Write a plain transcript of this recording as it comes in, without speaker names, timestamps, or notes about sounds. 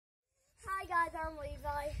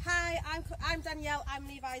I'm Danielle, I'm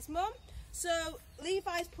Levi's mum. So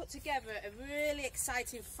Levi's put together a really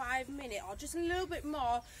exciting 5-minute or just a little bit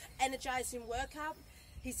more energizing workout.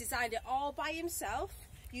 He's designed it all by himself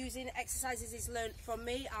using exercises he's learned from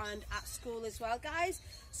me and at school as well, guys.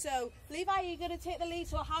 So Levi, are you going to take the lead?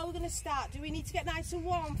 So how are we going to start? Do we need to get nice and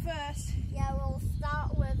warm first? Yeah, we'll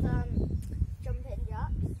start with jumping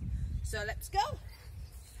jacks. So let's go.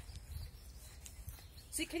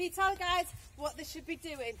 So can you tell guys what they should be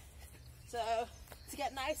doing? So to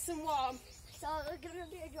get nice and warm. So we're going to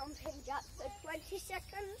do jumping jacks for 20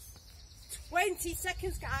 seconds. 20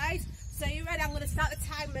 seconds, guys. So you ready? I'm going to start the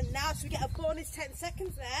timer now, so we get a bonus 10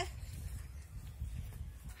 seconds there.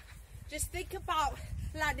 Just think about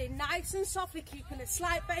landing nice and softly, keeping a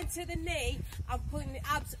slight bend to the knee and pulling the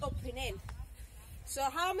abs up and in. So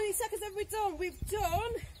how many seconds have we done? We've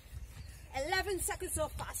done 11 seconds so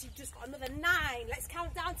far, so you've just got another 9. Let's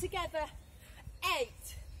count down together. 8,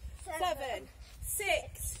 7,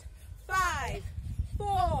 6, 5,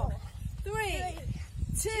 4, 3,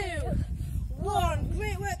 2, 1.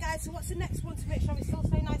 Great work, guys. So what's the next one to make sure we still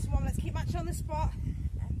stay nice and warm? Let's keep matching on the spot.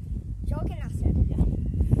 Jogging acid. Yeah.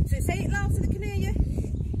 So say it loud so they can hear you.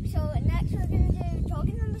 So next we're going to do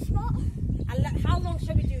jogging on the spot. And how long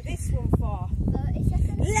shall we do this one for? 30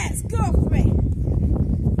 seconds. Let's go for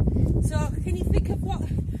it. So can you think of what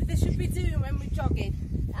they should be doing when we're jogging?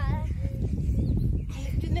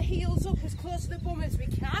 Lifting the heels up as close to the bum as we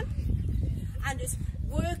can. And just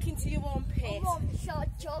working to your own pace. Short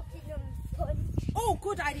jogging and punch. Oh,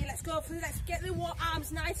 good idea. Let's go for it. Let's get the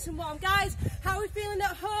arms nice and warm. Guys, how are we feeling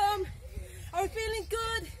at home? Are we feeling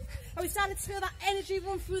good? Are we starting to feel that energy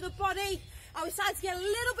run through the body? Are we starting to get a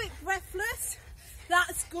little bit breathless?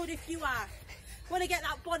 That's good if you are. Want to get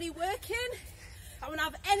that body working? I want to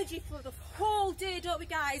have energy for the whole day, don't we,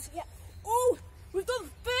 guys? Yep. Oh, we've done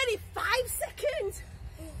 35 seconds.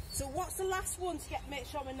 So what's the last one to make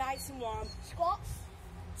sure we're nice and warm? Squats.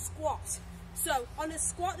 Squats. So on a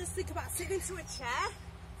squat, just think about sitting into a chair,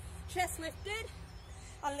 chest lifted.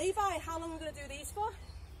 And Levi, how long are we going to do these for?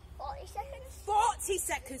 40 seconds. 40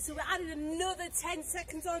 seconds. So we're adding another 10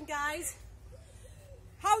 seconds on, guys.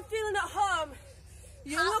 How are we feeling at home?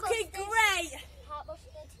 You're looking great. Heart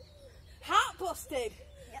busted. Heart busted?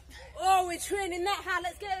 Yep. Oh, we're training that hard.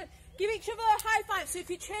 Let's give each other a high five. So if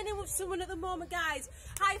you're training with someone at the moment, guys,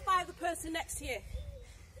 high five the person next to you.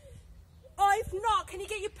 Or if not, can you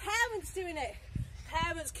get your parents doing it?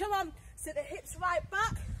 Parents, come on. So the hips right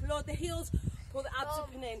back, load the heels, pull the abs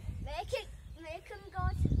up and in. Make them go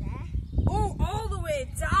to there. Oh, all the way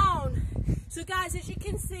down. So guys, as you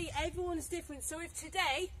can see, everyone's different. So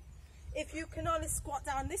if you can only squat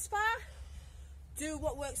down this far, do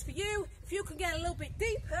what works for you. If you can get a little bit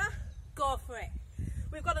deeper, go for it.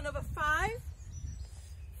 We've got another 5,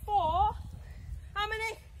 4, how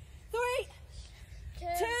many? 3,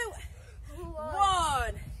 2,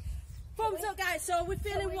 1. Thumbs up, guys. So we're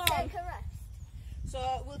feeling warm. Take a rest.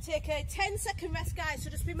 So we'll take a 10-second rest, guys. So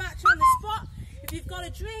just be matching on the spot. If you've got a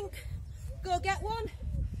drink, go get one.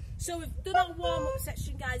 So we've done our warm-up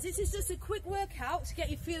section, guys. This is just a quick workout to get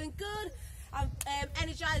you feeling good and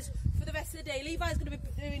energized for the rest of the day. Levi's going to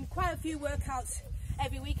be doing quite a few workouts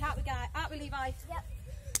every week, aren't we, Levi? Yep.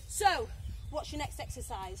 So, what's your next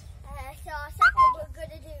exercise? So second we're going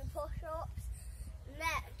to do push-ups.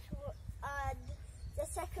 Next, and the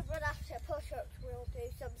second one after push-ups we'll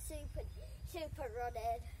do some super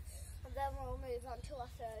running. And then we'll move on to our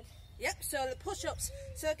third. Yep, so the push-ups.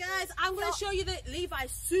 So guys, I'm going to show you that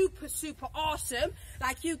Levi's super awesome,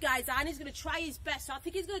 like you guys are, and he's going to try his best. So I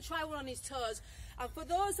think he's going to try one on his toes. And for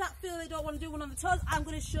those that feel they don't want to do one on the toes, I'm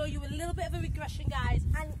going to show you a little bit of a regression, guys.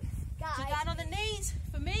 And guys, so down on the knees,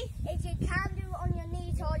 for me. If you can do it on your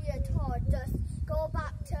knees or your toes, just go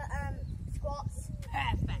back to squats.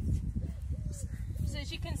 Perfect. So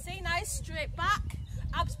as you can see, nice straight back,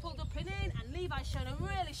 abs pulled up and in, and Levi's showing a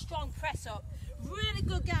really strong press up. Really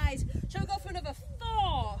good, guys. Shall we go for another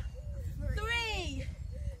 4, 3,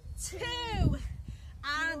 2,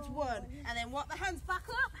 and 1. And then walk the hands back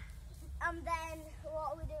up. And then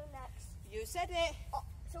what are we doing next? You said it. Oh,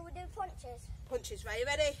 so we do punches. Punches, right? You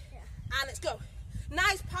ready? Yeah. And let's go.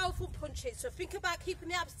 Nice, powerful punches. So think about keeping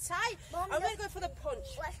the abs tight. I'm going to go for the punch.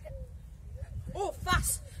 Let's go. Oh,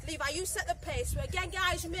 fast. Levi, you set the pace. So again,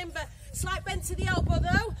 guys, remember, slight bend to the elbow,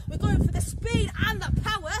 though. We're going for the speed and the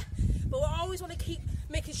power, but we always want to keep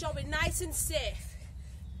making sure we're nice and safe.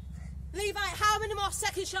 Levi, how many more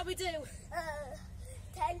seconds shall we do?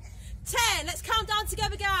 10. 10. Let's count down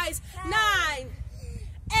together, guys. 9,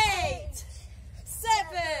 8,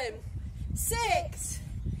 7, 6,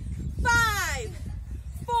 5,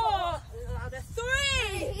 4,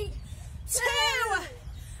 3, 2,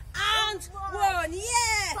 and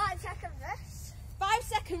rest. 5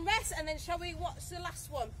 second rest, and then shall we, what's the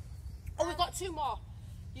last one? Oh, we've got 2 more.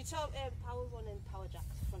 You tell power 1 and power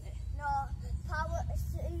jacks, front it. No, power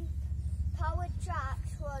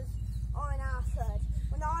jacks was on our third.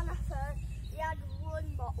 When on our third, we had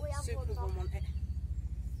one more. We had super one more. run, wasn't it?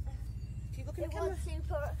 Keep looking at the camera.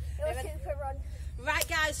 It was super run. Right,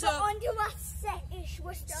 guys, so on your last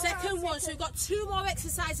we're still second one, so we've got 2 more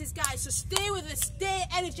exercises, guys, so stay with us, stay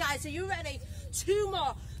energized. Are you ready? 2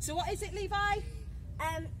 more. So what is it, Levi?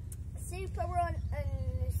 Super run and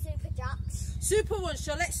super jacks. Super run,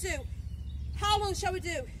 so let's do, how long shall we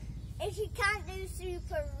do? If you can't do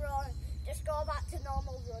super run, just go back to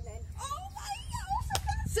normal running. Oh my God!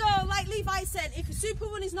 So like Levi said, if a super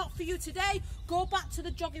run is not for you today, go back to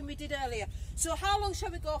the jogging we did earlier. So how long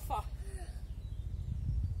shall we go for?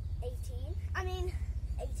 80.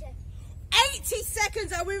 80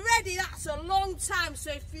 seconds, are we ready? That's a long time,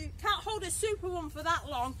 so if you can't hold a super run for that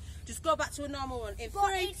long, just go back to a normal one. If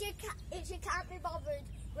you can't be bothered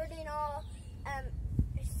running or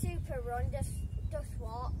super run, just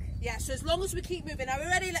walk. Yeah, so as long as we keep moving. Are we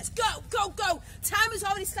ready? Let's go, go, go. Time has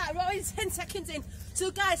already started, we're already 10 seconds in.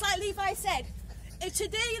 So guys, like Levi said, if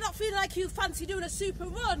today you're not feeling like you fancy doing a super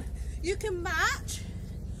run, you can march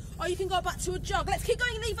or you can go back to a jog. Let's keep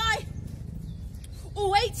going, Levi.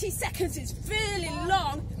 Oh, 80 seconds is really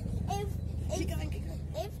long. Keep going.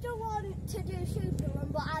 If you want to do super run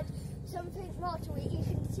but add something more to it, you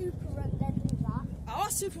can super run then do that. Oh,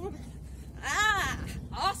 super run. Ah,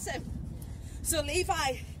 awesome. So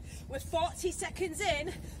Levi, we're 40 seconds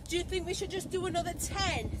in. Do you think we should just do another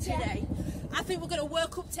 10 today? Yeah. I think we're going to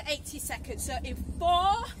work up to 80 seconds. So in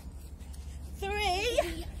 4,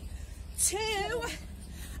 3, 2,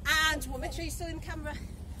 and we'll make sure you're still in camera.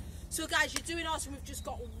 So guys, you're doing awesome. We've just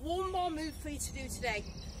got 1 more move for you to do today.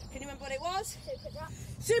 Can you remember what it was? Super jack.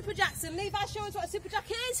 Super jacks. And Levi, show us what a super jack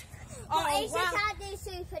is. But if you can't do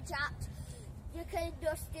super jacks, you can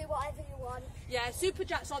just do whatever you want. Yeah, super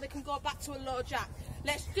jacks, or they can go back to a low jack.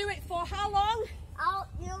 Let's do it for how long?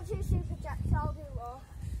 You'll do super jacks, I'll do low.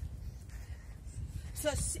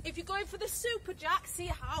 So if you're going for the super jack, see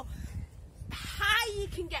how high you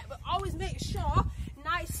can get, but always make sure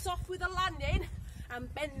nice soft with the landing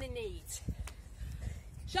and bend the knees.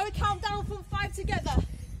 Shall we count down from 5 together?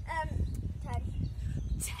 10.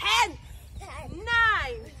 10, 9,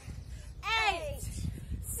 8,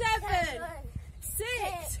 7,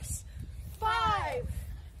 6, 5,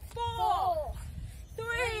 4,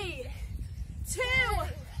 3, 2,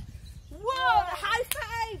 1. High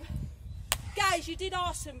five! Guys, you did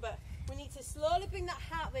awesome, but we need to slowly bring that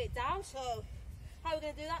heart rate down. So, how are we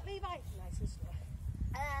going to do that, Levi? Nice and slow.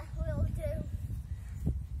 We'll do.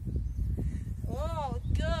 Oh,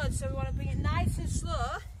 good. So we want to bring it nice and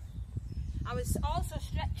slow. I was also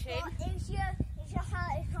stretching. But if your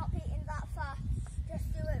heart is not beating that fast,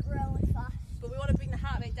 just do it really fast. But we want to bring the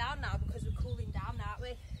heart rate down now because we're cooling down, aren't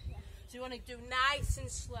we? Yeah. So we want to do nice and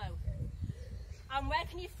slow. And where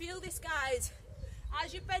can you feel this, guys?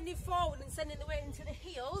 As you're bending forward and sending the weight into the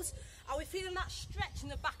heels, are we feeling that stretch in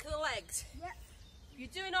the back of the legs? Yep. You're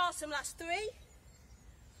doing awesome. That's 3,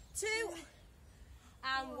 2,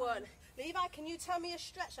 and 1. Levi, can you tell me a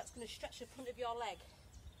stretch that's going to stretch the front of your leg?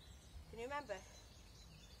 Can you remember?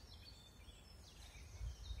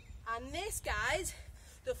 And this, guys,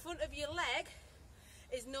 the front of your leg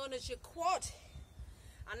is known as your quad.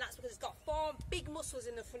 And that's because it's got 4 big muscles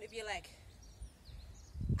in the front of your leg.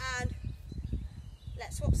 And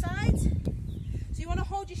let's swap sides. So you want to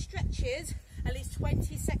hold your stretches at least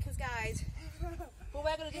 20 seconds, guys. But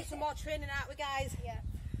we're going to do some more training, aren't we, guys? Yeah.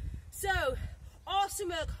 So, awesome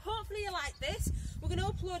work. Hopefully you like this. We're going to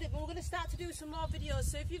upload it, but we're going to start to do some more videos.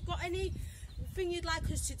 So if you've got anything you'd like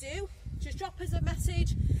us to do, just drop us a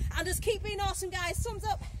message and just keep being awesome, guys. Thumbs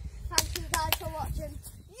up.